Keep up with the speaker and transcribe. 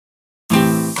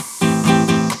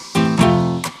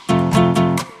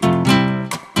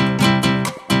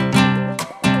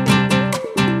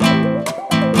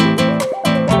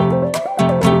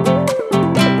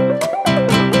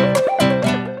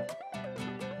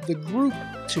the group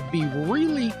to be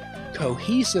really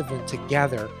cohesive and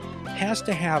together has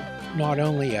to have not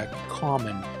only a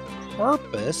common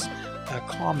purpose, a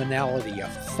commonality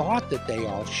of thought that they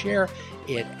all share,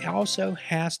 it also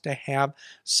has to have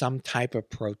some type of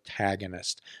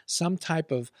protagonist, some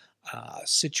type of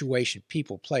situation,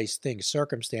 people, place, things,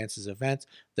 circumstances, events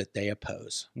that they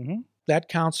oppose. Mm-hmm. That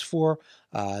counts for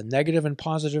negative and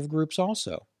positive groups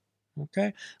also.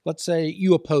 Okay, let's say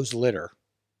you oppose litter.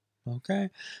 Okay,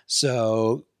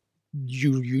 so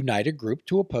you unite a group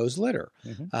to oppose litter.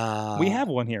 Mm-hmm. We have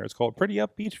one here. It's called Pretty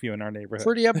Up Beachview in our neighborhood.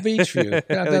 Pretty Up Beachview.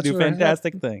 Yeah, they do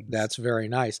fantastic things. That's very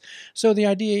nice. So the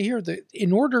idea here that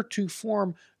in order to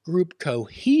form group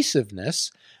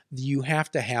cohesiveness, you have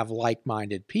to have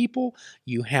like-minded people.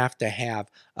 You have to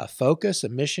have a focus, a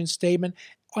mission statement,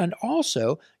 and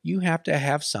also you have to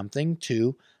have something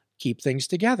to keep things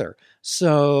together.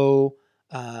 So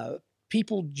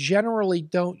people generally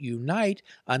don't unite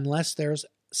unless there's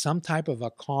some type of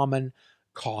a common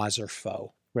cause or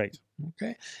foe. Right.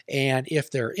 Okay. And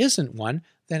if there isn't one,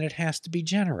 then it has to be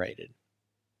generated.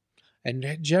 And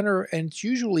it's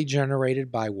usually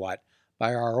generated by what?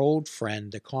 By our old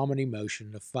friend, the common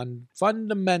emotion, the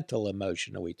fundamental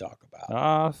emotion that we talk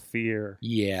about. Fear.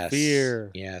 Yes.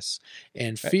 Fear. Yes.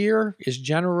 And fear is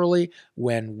generally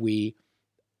when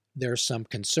there's some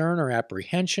concern or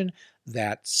apprehension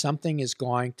that something is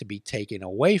going to be taken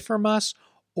away from us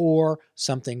or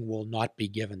something will not be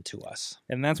given to us.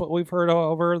 And that's what we've heard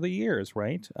over the years,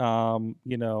 right? The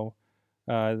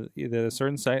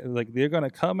certain site, like they're going to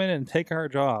come in and take our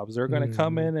jobs. They're going to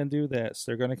come in and do this.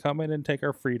 They're going to come in and take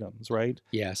our freedoms, right?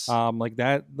 Yes. Like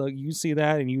that. Like you see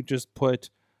that, and you just put,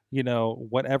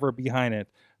 whatever behind it.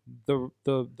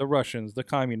 The Russians, the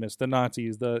communists, the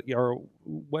Nazis, or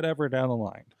whatever down the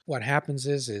line. What happens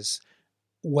is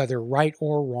whether right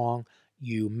or wrong,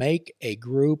 you make a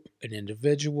group, an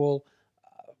individual,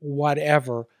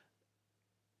 whatever,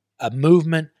 a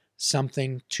movement,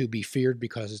 something to be feared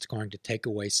because it's going to take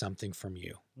away something from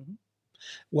you,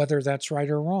 whether that's right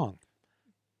or wrong.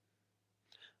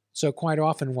 So quite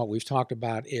often what we've talked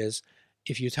about is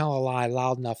if you tell a lie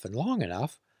loud enough and long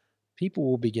enough, people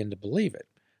will begin to believe it.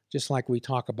 Just like we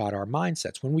talk about our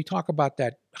mindsets. When we talk about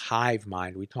that hive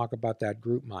mind, we talk about that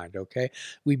group mind, okay?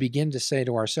 We begin to say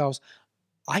to ourselves,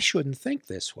 I shouldn't think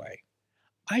this way.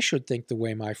 I should think the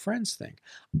way my friends think.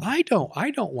 I don't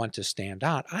want to stand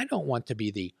out. I don't want to be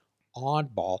the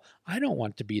oddball. I don't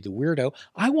want to be the weirdo.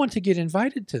 I want to get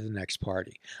invited to the next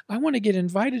party. I want to get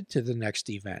invited to the next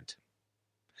event.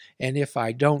 And if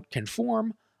I don't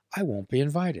conform, I won't be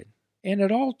invited. And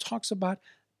it all talks about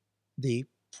the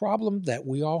problem that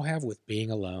we all have with being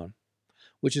alone,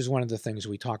 which is one of the things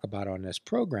we talk about on this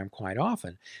program quite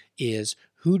often, is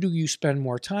who do you spend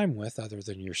more time with other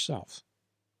than yourself?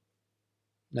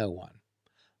 No one.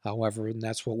 However, and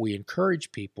that's what we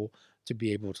encourage people to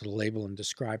be able to label and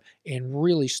describe and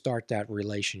really start that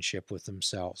relationship with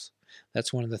themselves.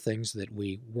 That's one of the things that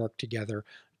we work together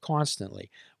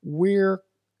constantly. We're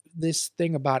this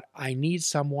thing about I need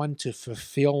someone to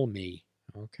fulfill me,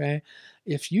 okay?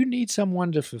 If you need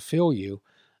someone to fulfill you,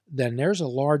 then there's a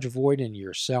large void in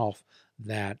yourself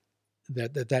that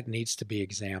needs to be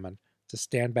examined, to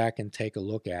stand back and take a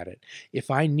look at it. If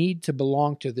I need to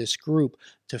belong to this group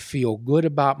to feel good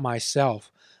about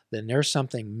myself, then there's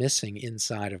something missing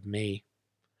inside of me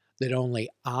that only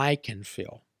I can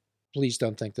fill. Please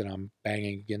don't think that I'm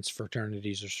banging against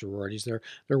fraternities or sororities.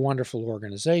 They're wonderful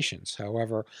organizations.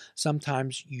 However,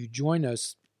 sometimes you join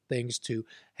those things to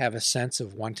have a sense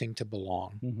of wanting to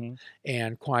belong. Mm-hmm.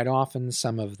 And quite often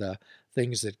some of the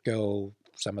things that go,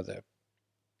 some of the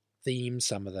themes,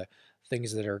 some of the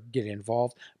things that get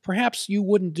involved, perhaps you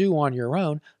wouldn't do on your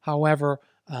own. However,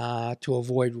 to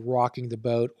avoid rocking the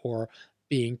boat or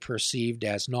being perceived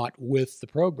as not with the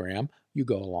program, you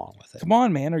go along with it. Come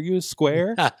on, man. Are you a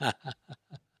square?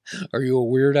 Are you a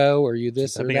weirdo? Are you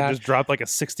this or that? I just dropped like a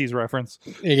 60s reference.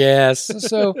 Yes.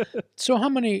 So how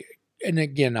many, and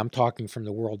again, I'm talking from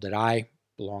the world that I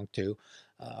belong to.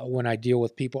 When I deal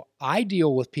with people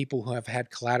who have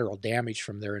had collateral damage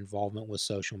from their involvement with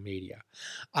social media.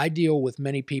 I deal with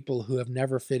many people who have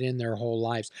never fit in their whole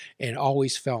lives and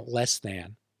always felt less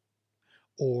than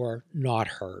or not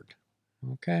heard.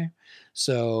 Okay?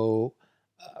 So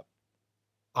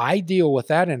I deal with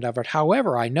that end of it.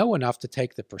 However, I know enough to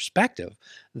take the perspective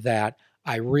that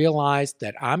I realize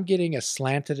that I'm getting a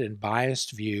slanted and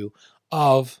biased view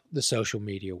of the social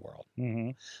media world.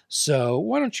 Mm-hmm. So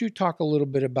why don't you talk a little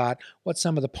bit about what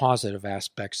some of the positive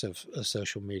aspects of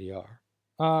social media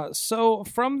are? So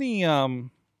from the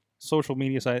social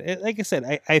media side, like I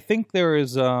said, I think there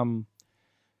is,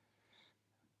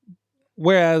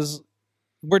 whereas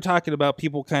we're talking about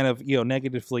people kind of,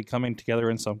 negatively coming together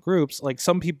in some groups, like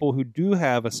some people who do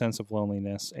have a sense of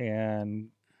loneliness and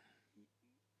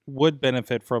would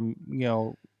benefit from,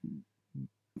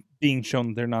 being shown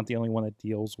that they're not the only one that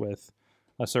deals with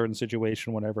a certain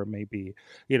situation, whatever it may be,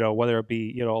 whether it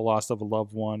be, a loss of a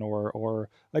loved one or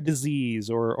a disease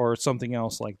or something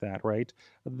else like that, right?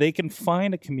 They can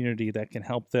find a community that can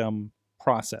help them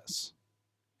process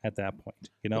at that point,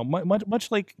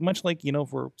 much like,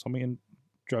 for somebody in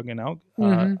drug and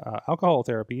alcohol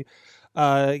therapy,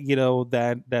 that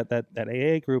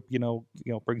AA group,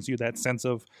 brings you that sense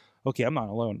of, okay, I'm not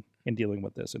alone in dealing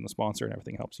with this, and the sponsor and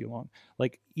everything helps you along.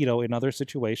 Like, in other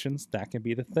situations, that can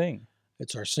be the thing.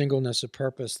 It's our singleness of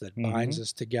purpose that binds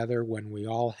us together when we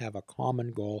all have a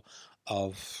common goal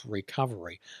of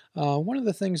recovery. One of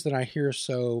the things that I hear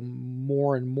so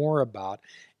more and more about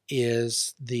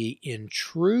is the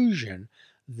intrusion,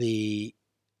 the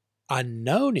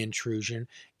unknown intrusion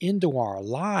into our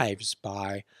lives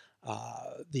by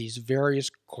these various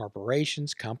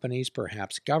corporations, companies,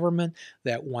 perhaps government,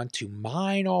 that want to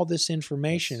mine all this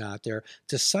information out there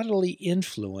to subtly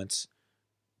influence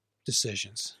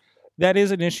decisions. That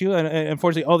is an issue, and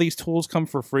unfortunately, all these tools come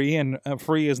for free, and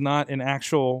free is not an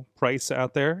actual price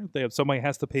out there. Somebody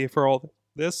has to pay for all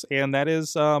this, and that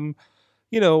is,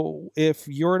 if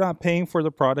you're not paying for the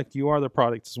product, you are the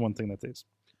product. Is one thing that they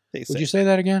say. Would you say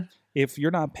that again? If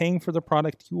you're not paying for the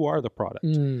product, you are the product.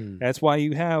 That's why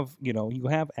you have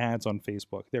ads on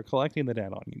Facebook. They're collecting the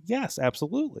data on you. Yes,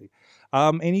 absolutely,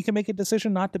 and you can make a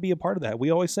decision not to be a part of that. We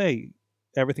always say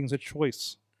everything's a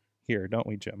choice here, don't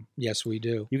we, Jim? Yes, we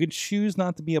do. You can choose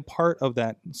not to be a part of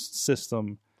that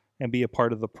system and be a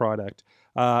part of the product.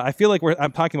 I feel like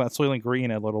I'm talking about Soylent Green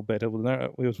a little bit. It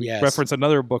was Yes. reference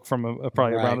another book from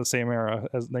probably around the same era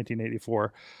as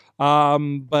 1984.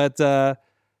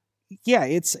 Yeah,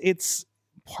 it's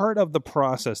part of the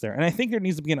process there. And I think there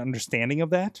needs to be an understanding of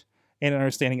that and an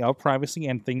understanding of privacy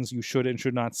and things you should and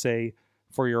should not say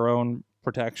for your own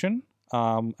protection,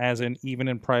 as in even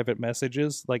in private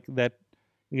messages like that.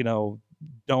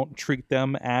 Don't treat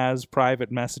them as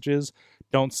private messages.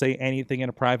 Don't say anything in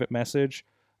a private message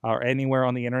or anywhere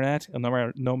on the internet,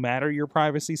 no matter your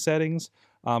privacy settings,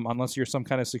 unless you're some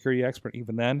kind of security expert.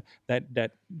 Even then,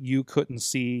 that you couldn't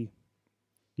see,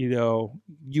 you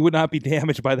would not be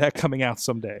damaged by that coming out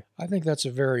someday. I think that's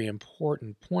a very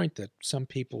important point that some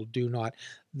people do not.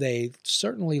 They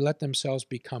certainly let themselves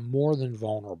become more than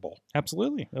vulnerable.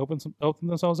 Absolutely. Open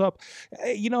themselves up.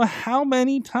 How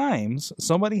many times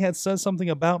somebody has said something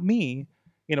about me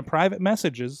in a private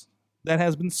messages that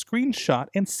has been screenshot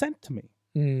and sent to me?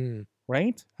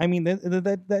 Right? I mean,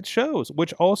 that shows,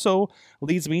 which also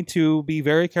leads me to be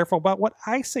very careful about what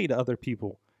I say to other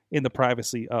people in the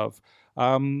privacy of.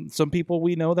 Some people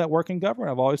we know that work in government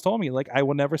have always told me, like, I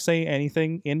will never say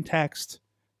anything in text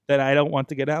that I don't want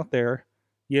to get out there,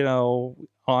 on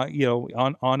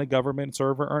a government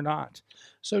server or not.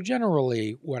 So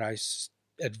generally, what I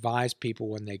advise people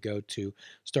when they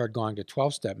start going to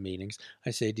 12-step meetings,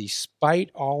 I say,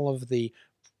 despite all of the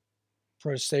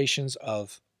protestations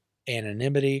of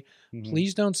anonymity,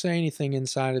 please don't say anything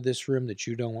inside of this room that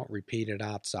you don't want repeated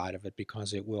outside of it,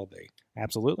 because it will be.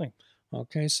 Absolutely.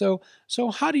 Okay, so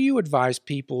how do you advise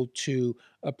people to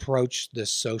approach this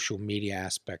social media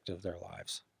aspect of their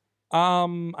lives?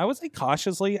 I would say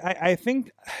cautiously. I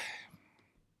think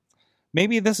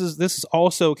maybe this is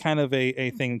also kind of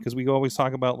a thing, because we always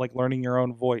talk about like learning your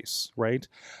own voice, right?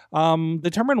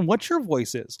 Determine what your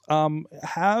voice is.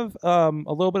 Have a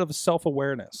little bit of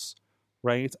self-awareness,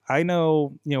 right? I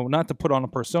know, not to put on a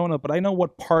persona, but I know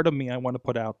what part of me I want to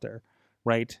put out there,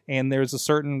 right? And there's a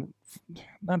certain,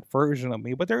 not version of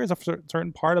me, but there is a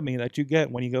certain part of me that you get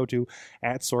when you go to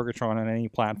 @Sorgatron on any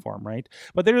platform, right?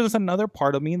 But there is another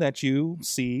part of me that you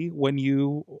see when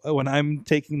I'm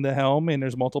taking the helm, and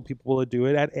there's multiple people that do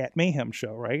it at Mayhem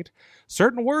Show, right?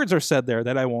 Certain words are said there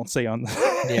that I won't say on,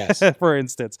 yes, for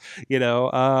instance,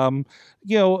 but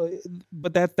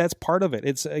that's part of it.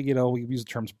 It's we use the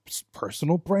terms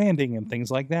personal branding and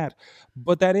things like that,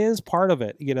 but that is part of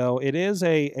it. It is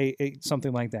a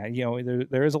something like that.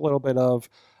 There is a little bit of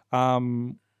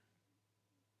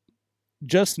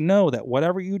just know that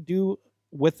whatever you do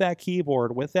with that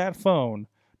keyboard, with that phone,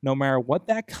 no matter what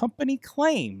that company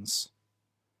claims,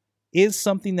 is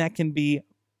something that can be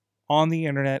on the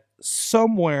internet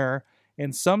somewhere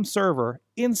in some server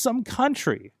in some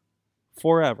country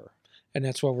forever. And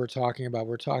that's what we're talking about.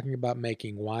 We're talking about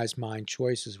making wise mind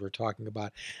choices. We're talking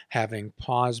about having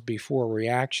pause before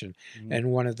reaction.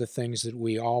 And one of the things that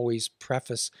we always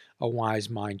preface a wise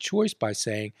mind choice by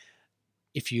saying,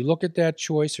 if you look at that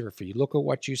choice, or if you look at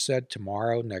what you said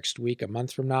tomorrow, next week, a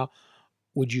month from now,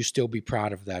 would you still be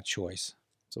proud of that choice?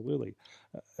 Absolutely.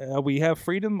 We have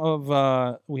freedom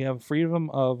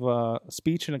of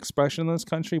speech and expression in this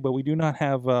country, but we do not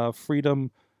have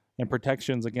freedom and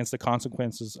protections against the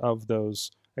consequences of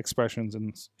those expressions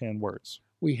and words.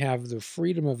 We have the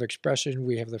freedom of expression.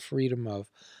 We have the freedom of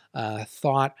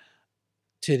thought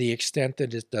to the extent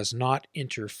that it does not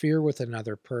interfere with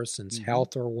another person's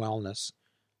health or wellness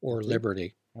or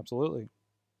liberty. Absolutely.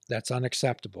 That's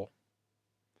unacceptable.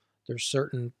 There's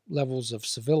certain levels of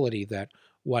civility that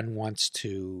one wants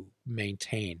to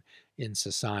maintain in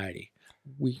society.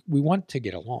 We want to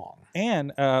get along.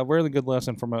 And a really good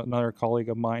lesson from another colleague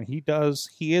of mine.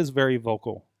 He is very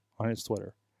vocal on his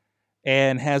Twitter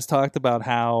and has talked about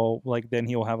how, like, then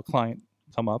he'll have a client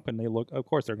come up and of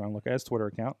course they're going to look at his Twitter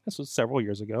account. This was several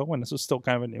years ago when this was still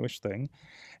kind of a newish thing.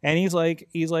 And he's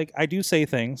like, I do say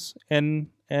things. And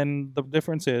the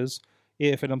difference is,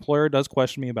 if an employer does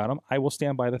question me about them, I will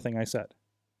stand by the thing I said.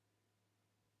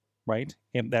 Right?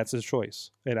 And that's his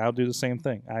choice. And I'll do the same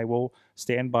thing. I will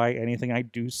stand by anything I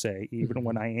do say, even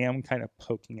when I am kind of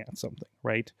poking at something.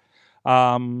 Right?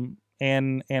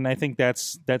 And I think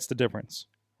that's the difference.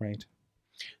 Right?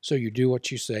 So you do what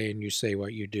you say and you say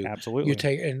what you do.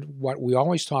 Absolutely. And what we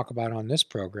always talk about on this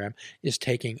program is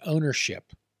taking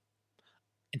ownership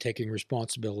and taking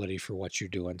responsibility for what you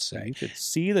do and say. You should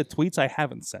see the tweets I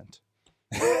haven't sent.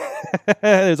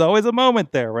 There's always a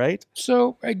moment there, right?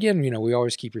 So again, we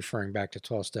always keep referring back to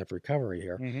 12-step recovery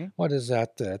here. Mm-hmm. What does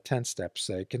that 10 step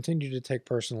say? Continue to take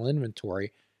personal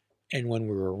inventory, and when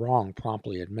we were wrong,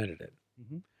 promptly admitted it.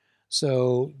 Mm-hmm.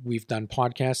 So we've done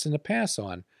podcasts in the past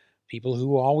on people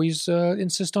who always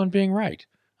insist on being right.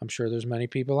 I'm sure there's many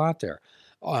people out there.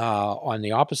 On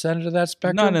the opposite end of that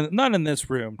spectrum, none in this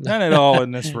room, none at all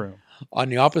in this room. On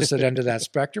the opposite end of that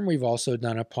spectrum, we've also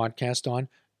done a podcast on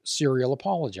serial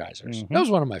apologizers. Mm-hmm. That was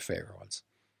one of my favorite ones,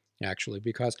 actually,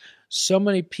 because so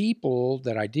many people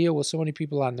that I deal with, so many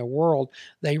people out in the world,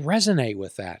 they resonate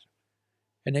with that.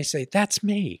 And they say, that's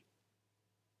me.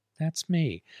 That's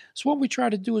me. So what we try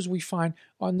to do is we find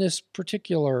on this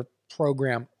particular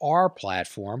program, our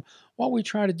platform, what we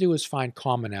try to do is find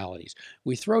commonalities.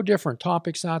 We throw different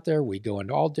topics out there. We go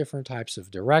into all different types of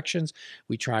directions.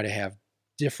 We try to have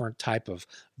different type of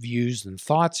views and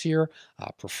thoughts here,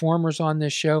 performers on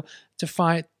this show, to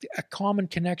find a common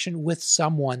connection with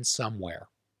someone somewhere.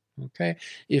 Okay?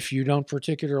 If you don't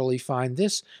particularly find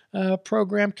this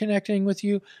program connecting with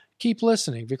you, keep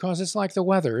listening, because it's like the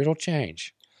weather. It'll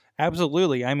change.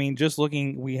 Absolutely. I mean, just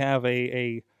looking, we have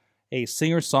a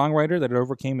singer-songwriter that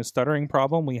overcame his stuttering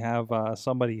problem. We have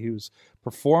somebody who's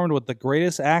performed with the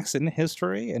greatest acts in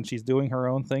history, and she's doing her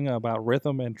own thing about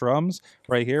rhythm and drums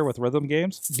right here with Rhythm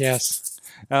Games. Yes.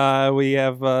 We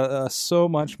have so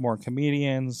much more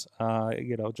comedians,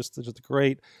 just a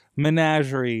great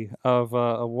menagerie of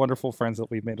wonderful friends that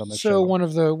we've made on this show.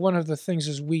 So one of the things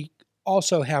is we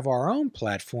also have our own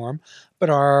platform, but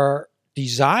our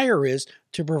desire is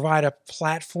to provide a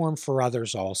platform for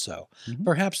others also. Mm-hmm.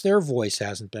 Perhaps their voice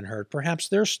hasn't been heard. Perhaps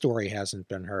their story hasn't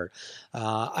been heard.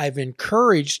 I've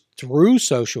encouraged through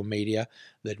social media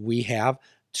that we have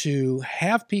to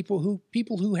have people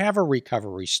who have a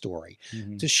recovery story,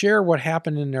 mm-hmm. to share what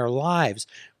happened in their lives.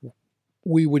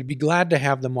 We would be glad to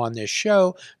have them on this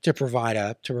show to provide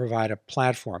a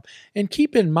platform. And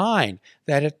keep in mind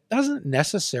that it doesn't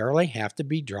necessarily have to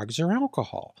be drugs or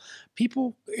alcohol.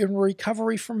 People in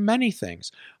recovery from many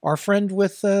things. Our friend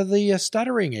with the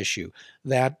stuttering issue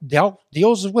that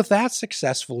deals with that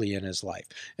successfully in his life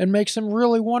and makes some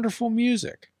really wonderful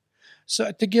music.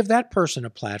 So to give that person a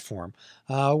platform.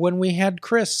 When we had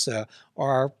Chris,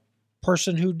 our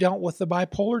person who dealt with the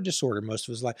bipolar disorder most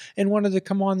of his life and wanted to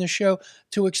come on the show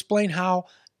to explain how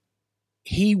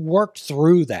he worked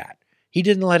through that. He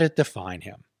didn't let it define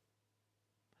him.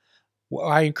 Well,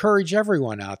 I encourage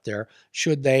everyone out there,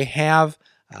 should they have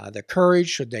the courage,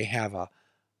 should they have a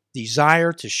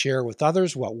desire to share with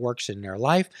others what works in their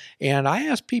life, and I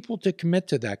ask people to commit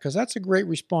to that, because that's a great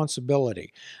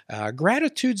responsibility.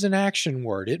 Gratitude's an action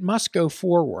word. It must go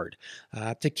forward.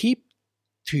 To keep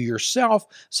to yourself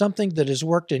something that has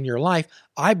worked in your life,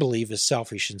 I believe, is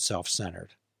selfish and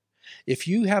self-centered. If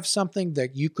you have something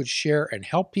that you could share and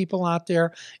help people out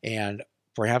there, and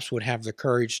perhaps would have the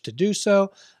courage to do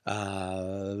so,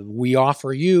 we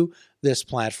offer you this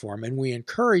platform, and we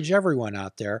encourage everyone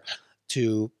out there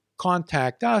to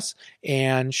contact us,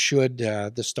 and should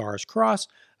the stars cross,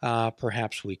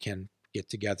 perhaps we can get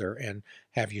together and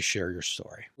have you share your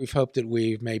story. We've hoped that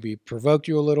we've maybe provoked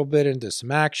you a little bit into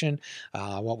some action.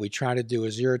 What we try to do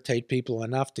is irritate people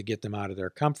enough to get them out of their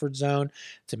comfort zone,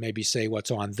 to maybe say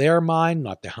what's on their mind,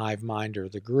 not the hive mind or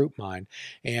the group mind.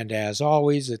 And as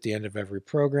always, at the end of every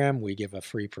program, we give a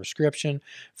free prescription,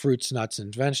 fruits, nuts,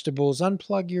 and vegetables.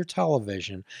 Unplug your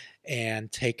television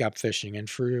and take up fishing.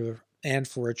 And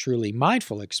for a truly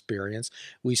mindful experience,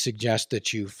 we suggest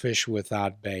that you fish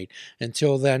without bait.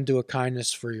 Until then, do a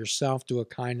kindness for yourself, do a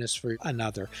kindness for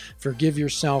another. Forgive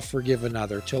yourself, forgive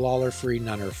another. Till all are free,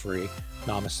 none are free.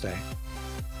 Namaste.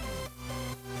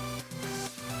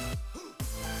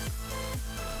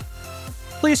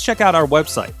 Please check out our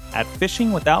website at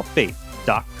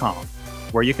fishingwithoutbait.com,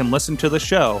 where you can listen to the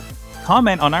show,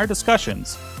 comment on our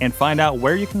discussions, and find out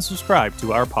where you can subscribe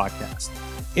to our podcast.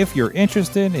 If you're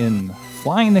interested in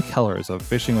flying the colors of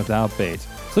Fishing Without Bait,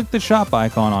 click the shop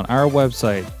icon on our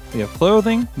website. We have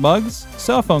clothing, mugs,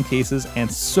 cell phone cases,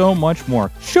 and so much more.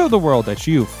 Show the world that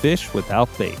you fish without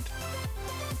bait.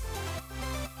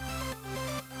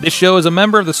 This show is a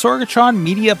member of the Sorgatron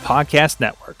Media Podcast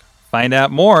Network. Find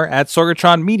out more at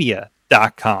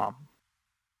sorgatronmedia.com.